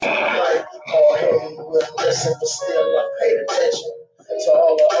listen, but still I paid attention to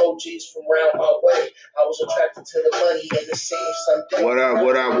all the OGs from round my way. I was attracted to the money and it seemed someday. What up,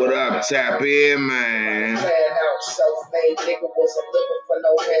 what up, what up? Tap in, man. Self-made nigga wasn't looking for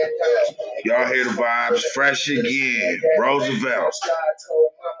no handouts. Y'all hear the vibes, fresh again. Roosevelt.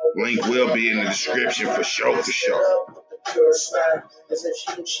 Link will be in the description for sure, for sure. Pure smile, as if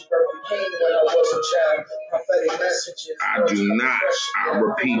she knew she birthed a king when I was a child. Prophetic messages. I do not, I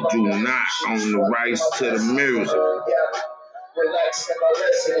repeat, do not own the rights to the music. Relax in my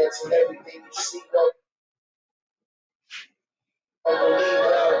residence and everything you see, don't believe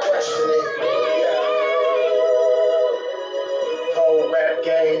without questioning. Whole rap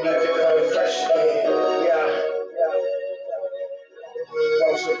game need to come fresh in.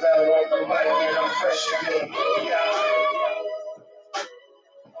 Roosevelt on the mic and I'm fresh again.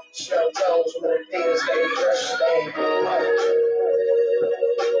 Shell toes with the things they fresh again.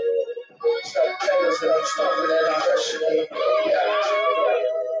 Stuff tails and I'm stumping and I'm fresh again.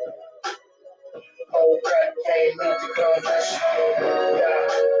 Whole rap game need to come fresh again.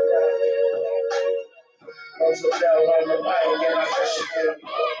 Roosevelt on the mic and I'm fresh again.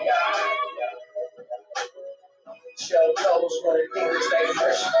 Shell toes with the things they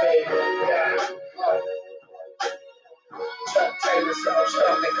fresh again. Chuck Taylor said I'm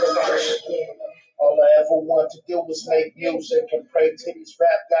stumping cause I'm fresh again. All I ever wanted to do was make music and pray to these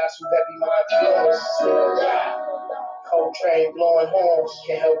rap guys who let me my influence. Coltrane blowing horns,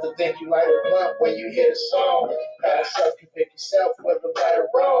 can't help to think you light a blunt when you hear the song. Gotta self-convict yourself whether right or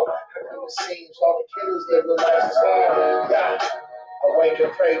wrong. How come it seems all the killers live their lives long? I wake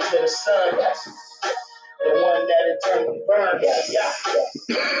and pray to the sun. The one that eternally burns.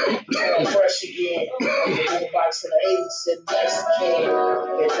 I'm fresh again. I'm the boombox in the 80s, sitting next to King.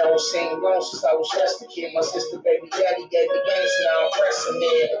 It don't seem long since I was just a kid. My sister, baby daddy gave me games, so now I'm pressing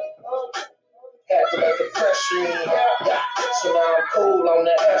in. Had to let the pressure in. So now I'm cool on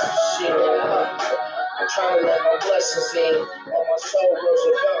the extra shit. I'm trying to let my blessings in. On my soul,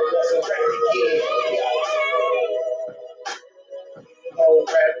 Roosevelt wasn't ready again. Whole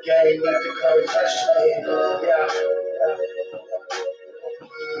rap game need to come fresh in.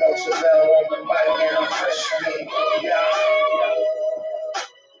 Roosevelt on the mic and I'm fresh again.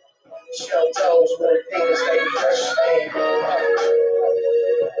 Shell toes with the things they fresh again.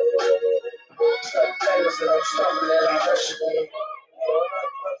 Stuff tails and I'm stumbling and I'm fresh again.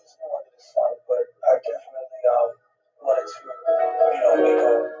 But I definitely wanted to, make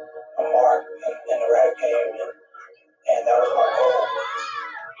a mark in the rap game, and that was my goal.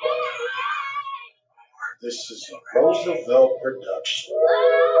 This is a Roosevelt production.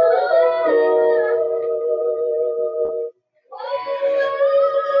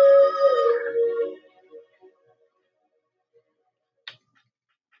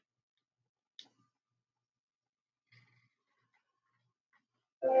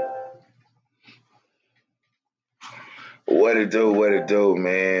 What it do,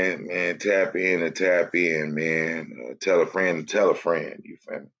 man? Man, tap in and tap in, man. Tell a friend to tell a friend, you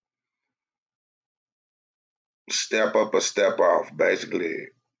feel me? Step up or step off, basically,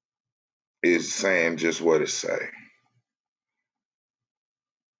 is saying just what it say.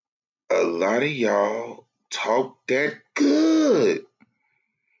 A lot of y'all talk that good.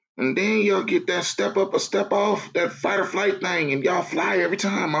 And then y'all get that step up or step off, that fight or flight thing, and y'all fly every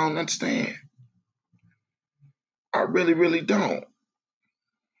time. I don't understand. I really, really don't.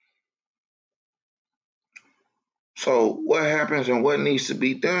 So what happens and what needs to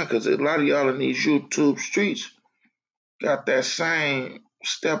be done? Because a lot of y'all in these YouTube streets got that same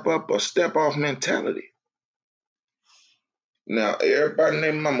step up or step off mentality. Now, everybody and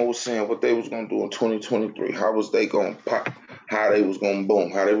their mama was saying what they was going to do in 2023. How was they going to pop? How they was going to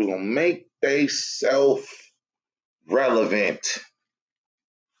boom? How they was going to make they self relevant.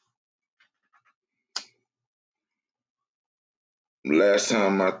 Last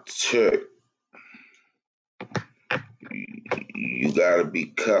time I checked, you got to be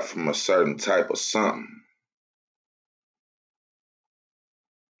cut from a certain type of something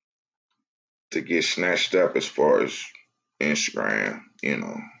to get snatched up as far as Instagram,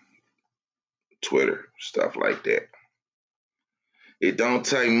 Twitter, stuff like that. It don't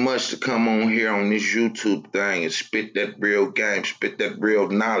take much to come on here on this YouTube thing and spit that real game, spit that real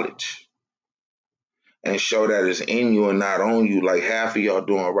knowledge, and show that it's in you and not on you, like half of y'all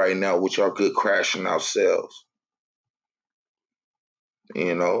doing right now with y'all good crashing out selves.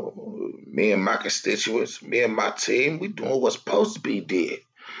 Me and my constituents, me and my team, we doing what's supposed to be did.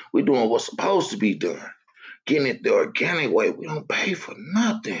 We doing what's supposed to be done. Getting it the organic way. We don't pay for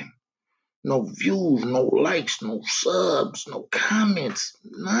nothing. No views, no likes, no subs, no comments,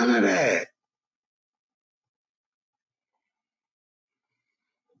 none of that.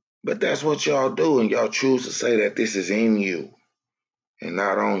 But that's what y'all do, and y'all choose to say that this is in you and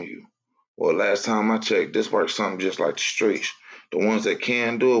not on you. Well, last time I checked, this works something just like the streets. The ones that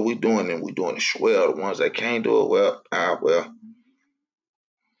can do it, we doing it. We doing it swell. The ones that can't do it, well,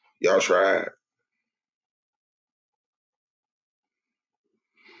 y'all tried.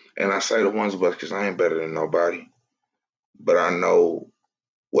 And I say the ones, but because I ain't better than nobody. But I know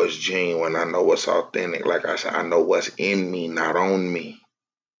what's genuine. I know what's authentic. Like I said, I know what's in me, not on me.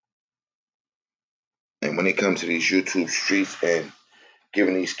 And when it comes to these YouTube streets and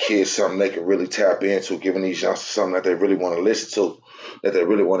giving these kids something they can really tap into, giving these youngsters something that they really want to listen to, that they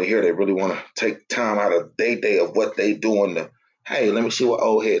really want to hear, they really want to take time out of their day of what they doing to, hey, let me see what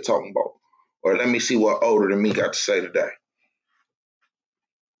old head talking about. Or let me see what older than me got to say today.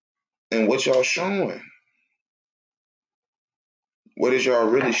 And what y'all showing? What is y'all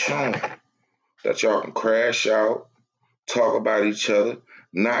really showing? That y'all can crash out, talk about each other,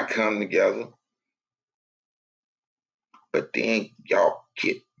 not come together, but then y'all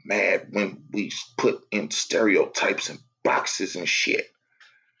get mad when we put in stereotypes and boxes and shit.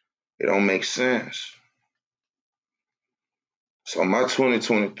 It don't make sense. So my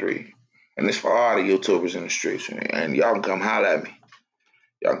 2023, and it's for all the YouTubers in the streets, and y'all can come holler at me.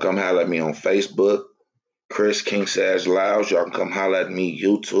 Y'all can come holler at me on Facebook, Chris King Says Loud. Y'all can come holler at me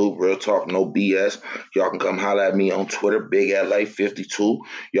YouTube, Real Talk No BS. Y'all can come holler at me on Twitter, Big LA 52.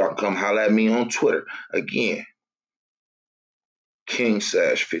 Y'all can come holler at me on Twitter. Again, King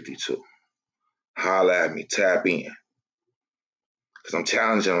Sash 52. Holla at me, tap in. Because I'm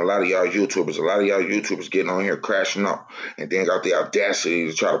challenging a lot of y'all YouTubers. A lot of y'all YouTubers getting on here crashing out and then got the audacity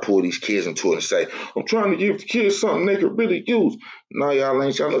to try to pull these kids into it and say, I'm trying to give the kids something they could really use. No, y'all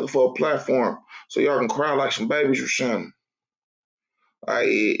ain't. Y'all looking for a platform so y'all can cry like some babies or something.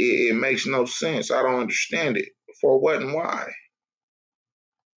 It makes no sense. I don't understand it. For what and why?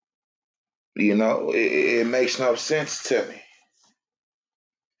 You know, it makes no sense to me.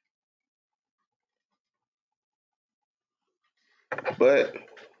 But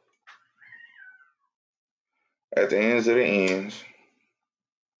at the ends of the ends,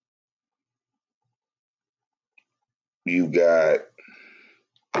 you got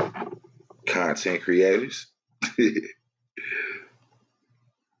content creators and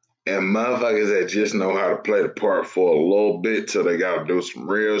motherfuckers that just know how to play the part for a little bit till they gotta do some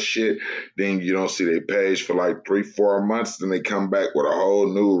real shit. Then you don't see their page for like 3-4 months. Then they come back with a whole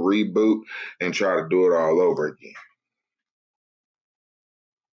new reboot and try to do it all over again.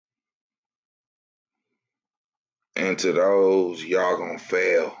 And to those, y'all gonna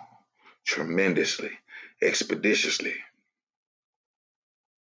fail tremendously, expeditiously.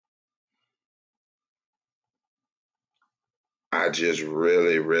 I just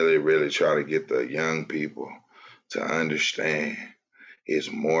really, really, really try to get the young people to understand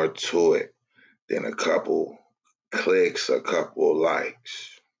it's more to it than a couple clicks, a couple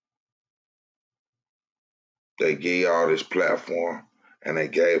likes. They gave y'all this platform and they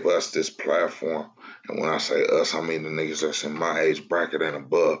gave us this platform. And when I say us, I mean the niggas that's in my age bracket and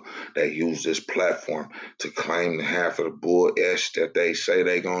above. They use this platform to claim the half of the bull ish that they say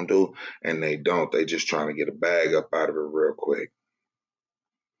they gonna do, and they don't. They just trying to get a bag up out of it real quick.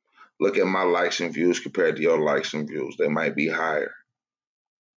 Look at my likes and views compared to your likes and views. They might be higher,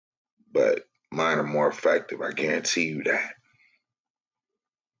 but mine are more effective. I guarantee you that.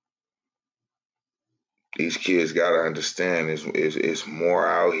 These kids gotta understand it's more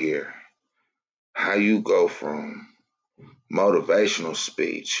out here. How you go from motivational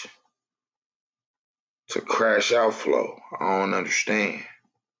speech to crash out flow, I don't understand.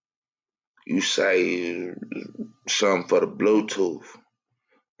 You say something for the Bluetooth.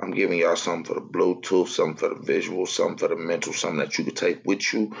 I'm giving y'all something for the Bluetooth, something for the visual, something for the mental, something that you can take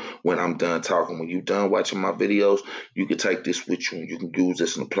with you when I'm done talking. When you're done watching my videos, you can take this with you and you can use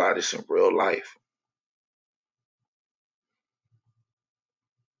this and apply this in real life.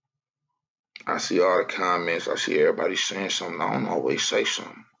 I see all the comments. I see everybody saying something. I don't always say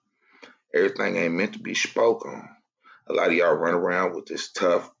something. Everything ain't meant to be spoke on. A lot of y'all run around with this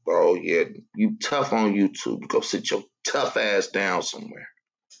tough, oh yeah, you tough on YouTube. Go sit your tough ass down somewhere.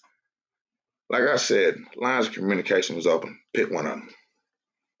 Like I said, lines of communication is open. Pick one of them.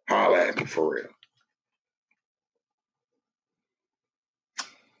 Holler at me for real.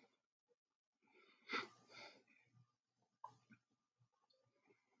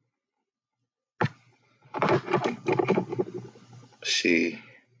 See,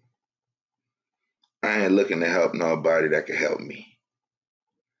 I ain't looking to help nobody that can help me.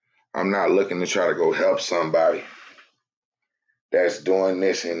 I'm not looking to try to go help somebody that's doing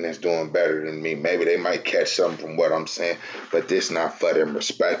this and that's doing better than me. Maybe they might catch something from what I'm saying, but this not for them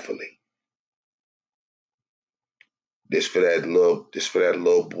respectfully. This for that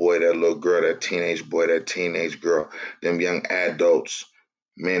little boy, that little girl, that teenage boy, that teenage girl, them young adults,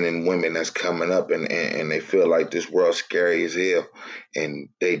 men and women that's coming up and they feel like this world's scary as hell and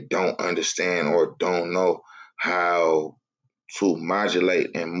they don't understand or don't know how to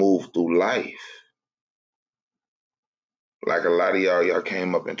modulate and move through life. Like a lot of y'all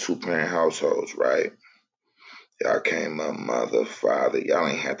came up in two-parent households, right? Y'all came up mother, father. Y'all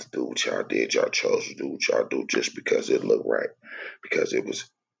ain't had to do what y'all did. Y'all chose to do what y'all do just because it looked right. Because it was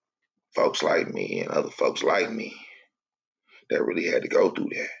folks like me and other folks like me that really had to go through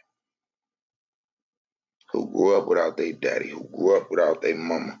that. Who grew up without their daddy, who grew up without their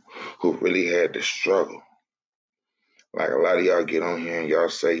mama, who really had to struggle. Like a lot of y'all get on here and y'all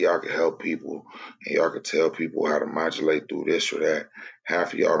say y'all can help people and y'all can tell people how to modulate through this or that.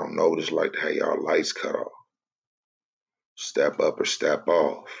 Half of y'all don't know what it's like to have y'all lights cut off. Step up or step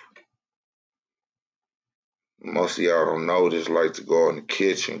off. Most of y'all don't know what it's like to go in the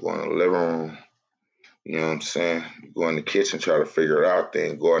kitchen, go in the living room. You know what I'm saying? Go in the kitchen, try to figure it out,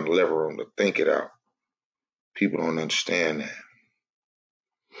 then go in the living room to think it out. People don't understand that.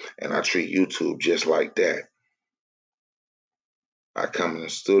 And I treat YouTube just like that. I come in the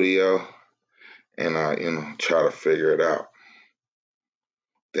studio and I, try to figure it out.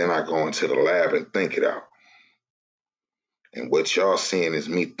 Then I go into the lab and think it out. And what y'all seeing is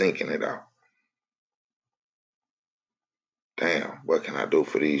me thinking it out. Damn, what can I do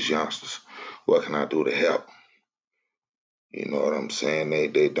for these youngsters? What can I do to help? You know what I'm saying?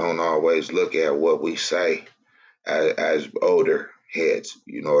 They don't always look at what we say as older heads.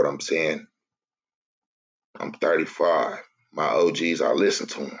 You know what I'm saying? I'm 35. My OGs, I listen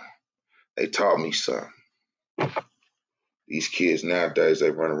to them. They taught me something. These kids nowadays,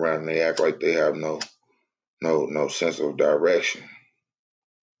 they run around and they act like they have no sense of direction.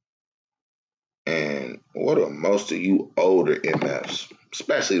 And what are most of you older MFs,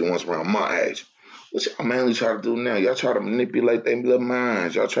 especially the ones around my age, what y'all mainly try to do now? Y'all try to manipulate their little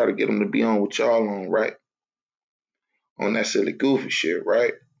minds. Y'all try to get them to be on what y'all on, right? On that silly goofy shit,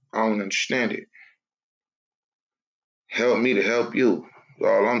 right? I don't understand it. Help me to help you.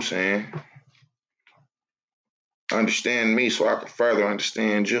 That's all I'm saying. Understand me so I can further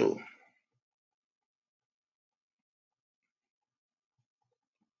understand you.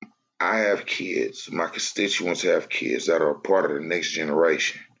 I have kids. My constituents have kids that are a part of the next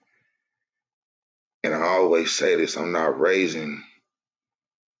generation. And I always say this, I'm not raising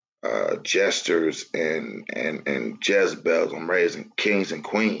jesters and Jezebels. I'm raising kings and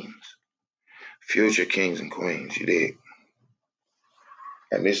queens, future kings and queens, you dig?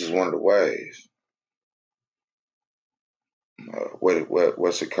 And this is one of the ways.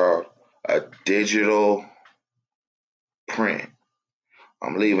 What's it called? A digital print.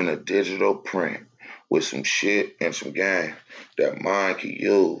 I'm leaving a digital print with some shit and some game that mine can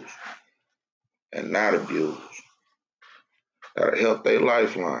use and not abuse. That'll help their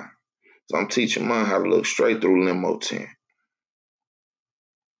lifeline. So I'm teaching mine how to look straight through limo tent.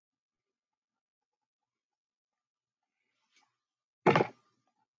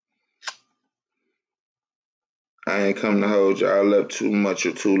 I ain't come to hold y'all up too much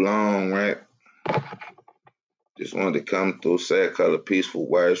or too long, right? Just wanted to come through, say a couple of peaceful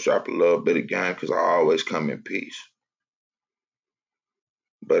words, drop a little bit of game, because I always come in peace.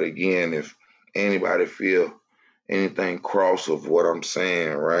 But again, if anybody feel anything cross of what I'm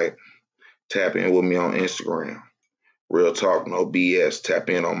saying, right, tap in with me on Instagram. Real Talk, No BS. Tap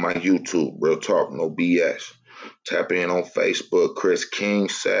in on my YouTube. Real Talk, No BS. Tap in on Facebook. Chris King,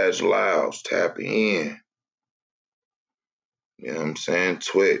 Sag Lyles. Tap in. You know what I'm saying?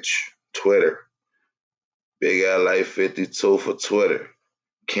 Twitch, Twitter. Big LA 52 for Twitter.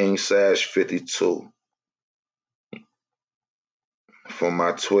 King Sash 52 for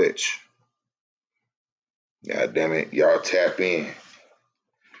my Twitch. God damn it. Y'all tap in.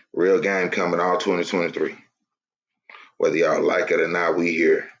 Real game coming all 2023. Whether y'all like it or not, we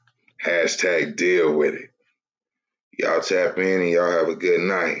here. Hashtag deal with it. Y'all tap in and y'all have a good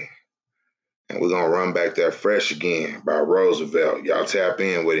night. And we're going to run back that Fresh Again by Roosevelt. Y'all tap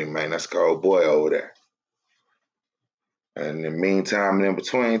in with him, man. That's a cold boy over there. And in the meantime and in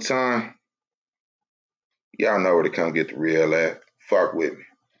between time, y'all know where to come get the real at. Fuck with me.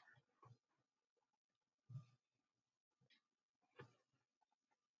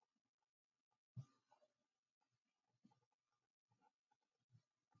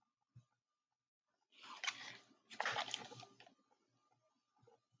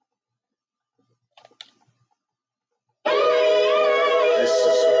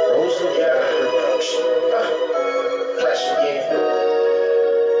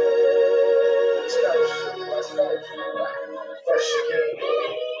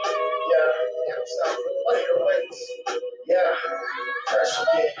 fresh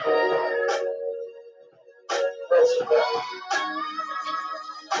again. Roosevelt.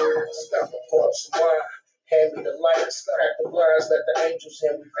 Stop and pour up some wine. Hand me the lights, crack the blinds, let the angels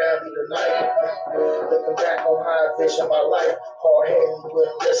in. We found me tonight. Looking back on how I vision my life. Hard headed,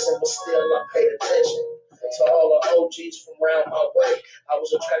 wouldn't listen, but still I paid attention. To all the OGs from round my way. I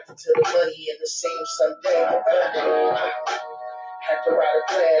was attracted to the money and it seemed someday. Had to write a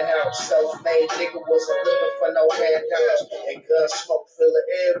plan out. Self-made nigga wasn't looking for no handouts. And gun smoke fill the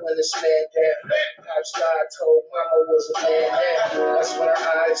air when it's man down. Pops God told mama was a man down. That's when her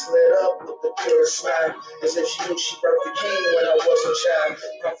eyes lit up with the pure smile. As if she knew she birthed the king when I was a child.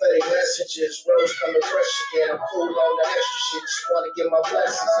 Prophetic messages, rose coming fresh again. I'm cool on the extra shit, just wanna get my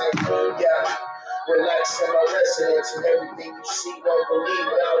blessings in. Yeah. Relax in my residence and everything you see, don't believe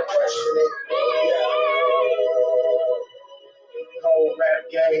without questioning. Yeah. Whole rap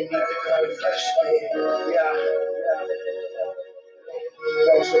game need to come fresh again. Yeah.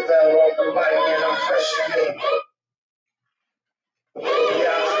 Roosevelt on the mic and I'm fresh again.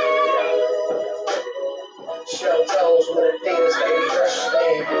 Yeah. Shell toes with the things they be fresh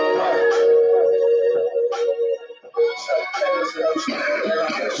again. Some things that I'm still and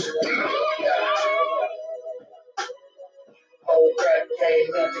I'm fresh again. Yeah. Whole rap game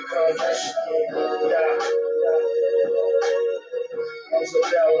need to come fresh again. Yeah.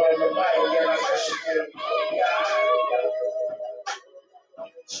 Roosevelt on the mic and I'm fresh again. Yeah.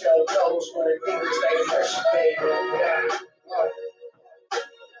 Shell toes with the things they fresh again. Yeah.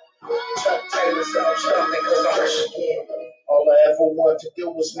 Chuck Taylor's up, stumping cause I'm fresh again. All I ever wanted to do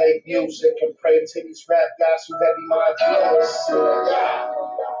was make music and pray to these rap guys who heavy my influence. Yeah.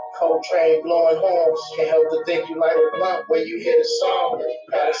 Cold train blowing horns. Can't help to think you light a blunt when you hear the song.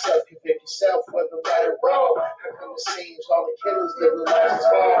 Gotta self-convict yourself whether right or wrong. How come it seems all the killers live their lives as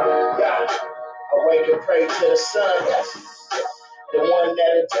long? Yeah. Awake and pray to the sun. The one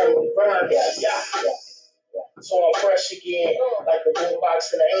that eternally burns. Yeah. So I'm fresh again, like a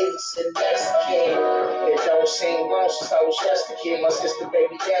boombox in the 80s, sitting next to King. It don't seem long since I was just a kid. My sister,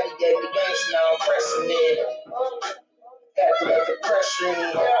 baby daddy gave me games, so now I'm pressing in. Had to let the pressure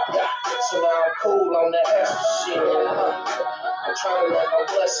in, yeah. So now I'm cool on that extra shit. I'm trying to let my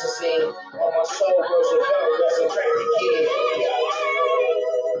blessings in. On my soul, Roosevelt, resurrect again. Yeah.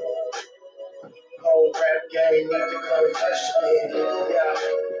 Whole rap game need to come fresh again. Yeah.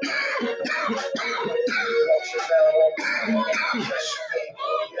 Roosevelt on the fresh again.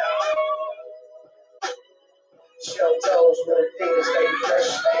 Yeah. Shell toes with the things they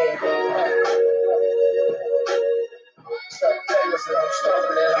fresh man. Stuff Taylors and I'm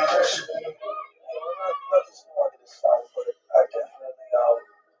stumping and I'm fresh again. I just wanted to start, but I definitely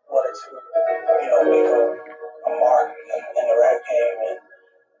wanted to, make a mark in the rap game,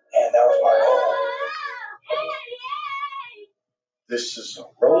 and that was my goal. This is a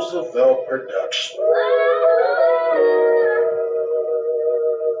Roosevelt production.